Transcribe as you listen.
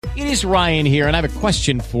It is Ryan here, and I have a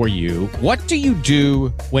question for you. What do you do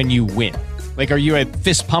when you win? Like, are you a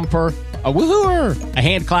fist pumper, a woohooer, a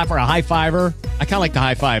hand clapper, a high fiver? I kind of like the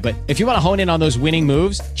high five, but if you want to hone in on those winning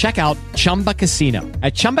moves, check out Chumba Casino.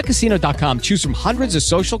 At ChumbaCasino.com, choose from hundreds of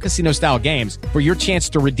social casino-style games for your chance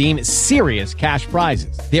to redeem serious cash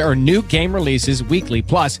prizes. There are new game releases weekly,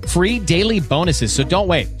 plus free daily bonuses. So don't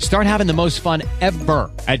wait. Start having the most fun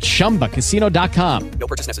ever at ChumbaCasino.com. No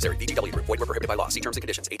purchase necessary. VGW Group. Void where prohibited by law. See terms and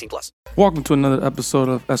conditions. 18+. Welcome to another episode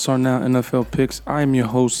of SR Now NFL Picks. I am your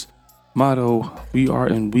host, Motto. We are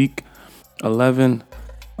in week 11.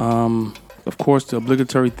 Of course, the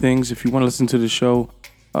obligatory things. If you want to listen to the show,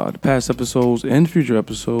 the past episodes and future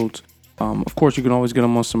episodes, of course, you can always get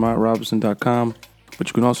them on SamartRobinson.com, but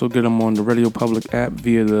you can also get them on the Radio Public app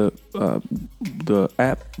via the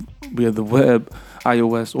web,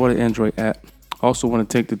 iOS, or the Android app. I also want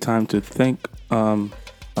to take the time to thank some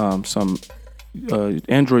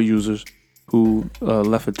Android users who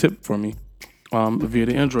left a tip for me via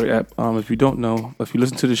the Android app. If you don't know, if you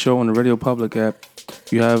listen to the show on the Radio Public app,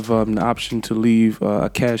 you have the option to leave a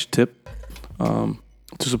cash tip to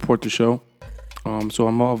support the show. So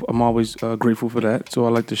I'm always grateful for that. So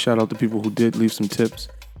I'd like to shout out the people who did leave some tips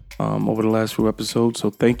over the last few episodes. So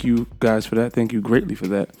thank you guys for that. Thank you greatly for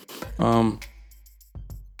that.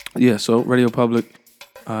 So Radio Public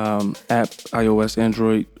app, iOS,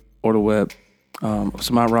 Android, or the web.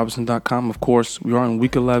 SamartRobinson.com. Of course, we are in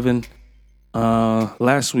week 11.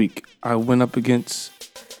 Last week, I went up against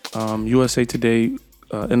USA Today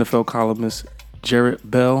NFL columnist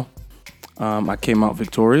Jarrett Bell. I came out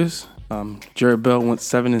victorious. Jarrett Bell went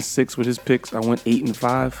 7-6 with his picks. I went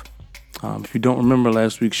 8-5. If you don't remember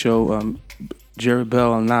last week's show, Jarrett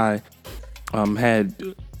Bell and I had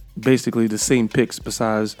basically the same picks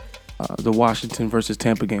besides the Washington versus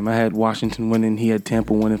Tampa game. I had Washington winning. He had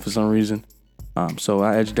Tampa winning for some reason. So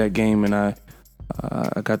I edged that game, and I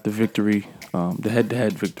got the victory, the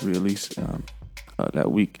head-to-head victory at least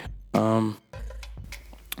that week. So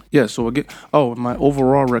my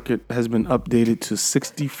overall record has been updated to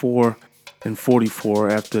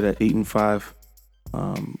 64-44 after that 8-5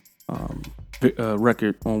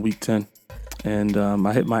 record on week 10, and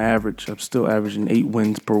I hit my average. I'm still averaging 8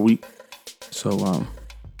 wins per week. So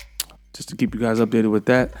just to keep you guys updated with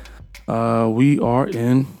that, we are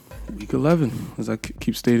in week 11, as I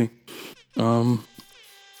keep stating.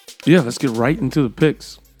 Let's get right into the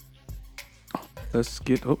picks. I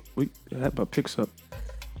had my picks up.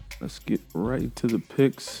 Let's get right into the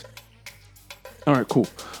picks. All right, cool.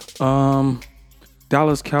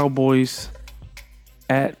 Dallas Cowboys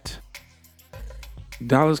at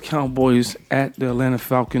the Atlanta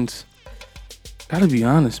Falcons. Gotta be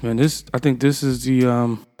honest, man. I think this is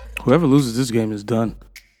the whoever loses this game is done.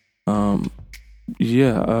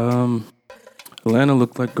 Atlanta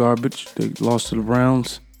looked like garbage. They lost to the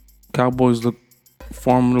Browns. Cowboys look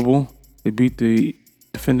formidable. They beat the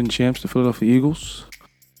defending champs, the Philadelphia Eagles.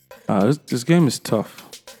 This game is tough.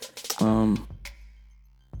 I'm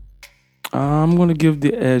going to give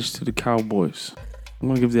the edge to the Cowboys. I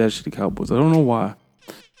don't know why.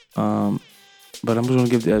 But I'm just going to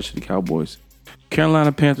give the edge to the Cowboys.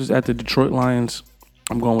 Carolina Panthers at the Detroit Lions.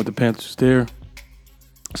 I'm going with the Panthers there.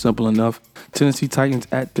 Simple enough. Tennessee Titans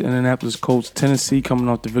at the Indianapolis Colts. Tennessee coming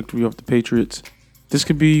off the victory of the Patriots. This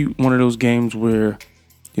could be one of those games where,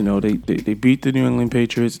 they beat the New England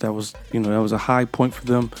Patriots. That was a high point for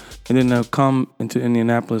them. And then they'll come into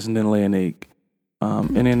Indianapolis and then lay an egg.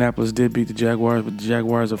 Indianapolis did beat the Jaguars, but the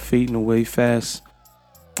Jaguars are fading away fast.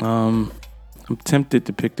 I'm tempted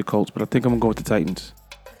to pick the Colts, but I think I'm going to go with the Titans.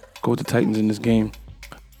 Go with the Titans in this game.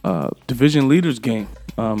 Division leaders game.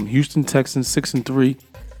 Houston Texans 6-3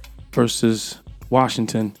 versus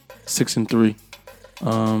Washington 6-3.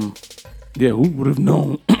 Who would have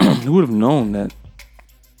known? Who would have known that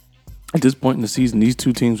at this point in the season, these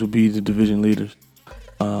two teams would be the division leaders?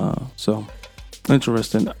 So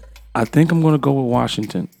interesting. I think I'm going to go with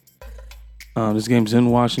Washington. This game's in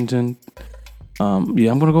Washington. I'm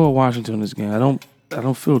going to go with Washington in this game. I don't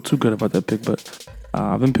feel too good about that pick, but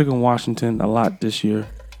I've been picking Washington a lot this year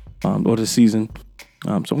or this season.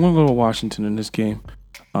 So I'm going to go with Washington in this game.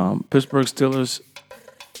 Pittsburgh Steelers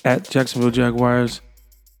at Jacksonville Jaguars.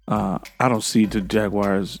 I don't see the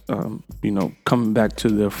Jaguars, coming back to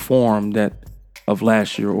their form of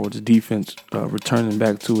last year, or the defense returning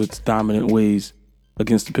back to its dominant ways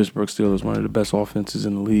against the Pittsburgh Steelers, one of the best offenses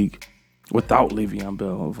in the league, without Le'Veon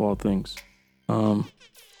Bell, of all things.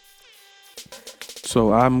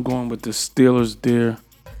 So I'm going with the Steelers there.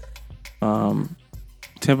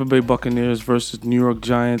 Tampa Bay Buccaneers versus New York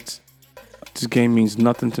Giants. This game means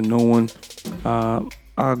nothing to no one.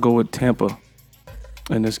 I'll go with Tampa.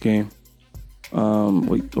 in this game.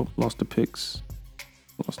 Lost the picks.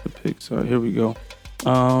 All right, here we go.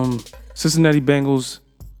 Cincinnati Bengals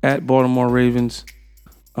at Baltimore Ravens.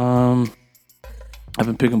 I've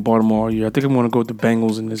been picking Baltimore all year. I think I'm going to go with the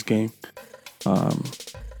Bengals in this game. I'm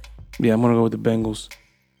going to go with the Bengals.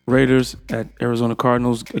 Raiders at Arizona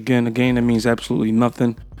Cardinals. Again, a game that means absolutely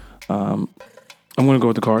nothing. I'm going to go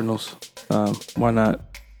with the Cardinals. Why not?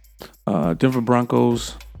 Denver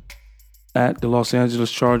Broncos at the Los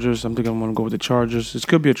Angeles Chargers. I'm thinking I'm going to go with the Chargers. This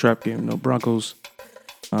could be a trap game. Broncos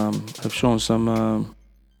have shown some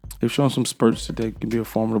spurts that they can be a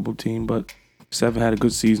formidable team, but just haven't had a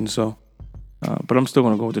good season. So, but I'm still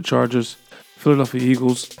going to go with the Chargers. Philadelphia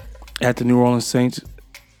Eagles at the New Orleans Saints.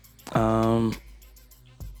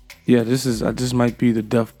 This might be the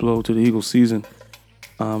death blow to the Eagles season.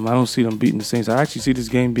 I don't see them beating the Saints. I actually see this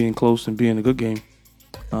game being close and being a good game.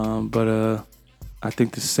 But I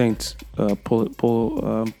think the Saints pull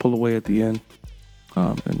away at the end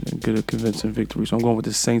and get a convincing victory. So I'm going with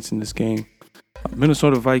the Saints in this game.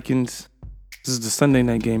 Minnesota Vikings. This is the Sunday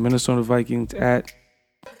night game. Minnesota Vikings at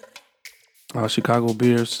Chicago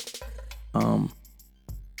Bears.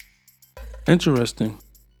 Interesting.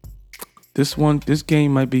 This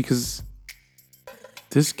game might be because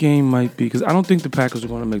I don't think the Packers are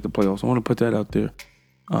going to make the playoffs. I want to put that out there.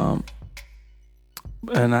 And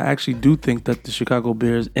I actually do think that the Chicago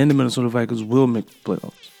Bears and the Minnesota Vikings will make the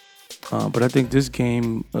playoffs. But I think this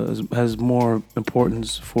game has more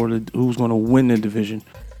importance for who's going to win the division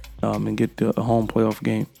and get a home playoff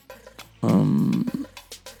game.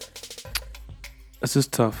 This is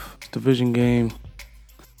tough. Division game.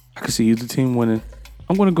 I can see either team winning.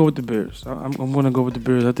 I'm going to go with the Bears. I'm going to go with the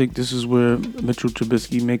Bears. I think this is where Mitchell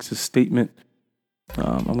Trubisky makes a statement.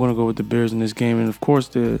 I'm going to go with the Bears in this game. And, of course,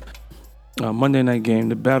 the Monday night game,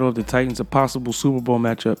 the Battle of the Titans, a possible Super Bowl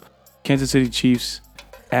matchup. Kansas City Chiefs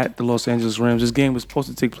at the Los Angeles Rams. This game was supposed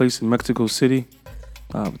to take place in Mexico City,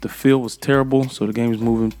 but the field was terrible, so the game is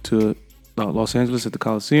moving to Los Angeles at the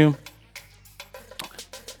Coliseum.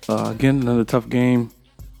 Again, another tough game.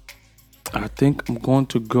 I think I'm going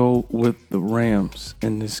to go with the Rams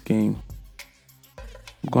in this game.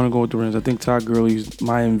 I'm going to go with the Rams. I think Todd Gurley is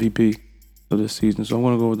my MVP of this season, so I'm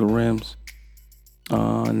going to go with the Rams.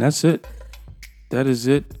 And that's it. That is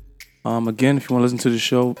it. Again, if you want to listen to the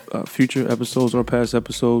show, future episodes or past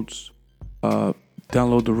episodes,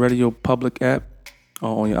 download the Radio Public app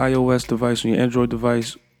on your iOS device, on your Android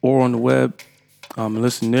device, or on the web, and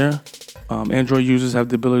listen there. Android users have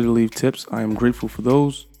the ability to leave tips. I am grateful for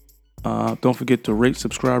those. Don't forget to rate,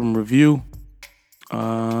 subscribe, and review.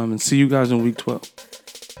 And see you guys in week 12.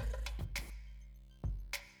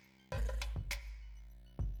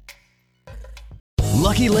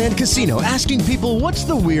 Lucky Land Casino, asking people, what's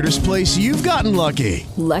the weirdest place you've gotten lucky?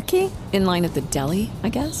 Lucky? In line at the deli, I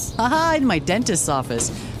guess? Aha, in my dentist's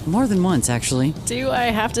office. More than once, actually. Do I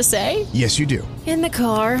have to say? Yes, you do. In the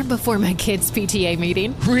car before my kids' PTA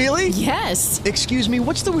meeting. Really? Yes. Excuse me,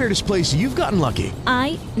 what's the weirdest place you've gotten lucky?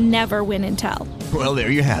 I never win and tell. Well, there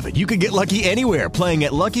you have it. You can get lucky anywhere, playing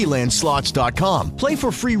at LuckyLandSlots.com. Play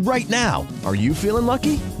for free right now. Are you feeling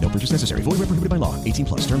lucky? No purchase necessary. Void where prohibited by law.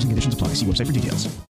 18+. Terms and conditions apply. See website for details.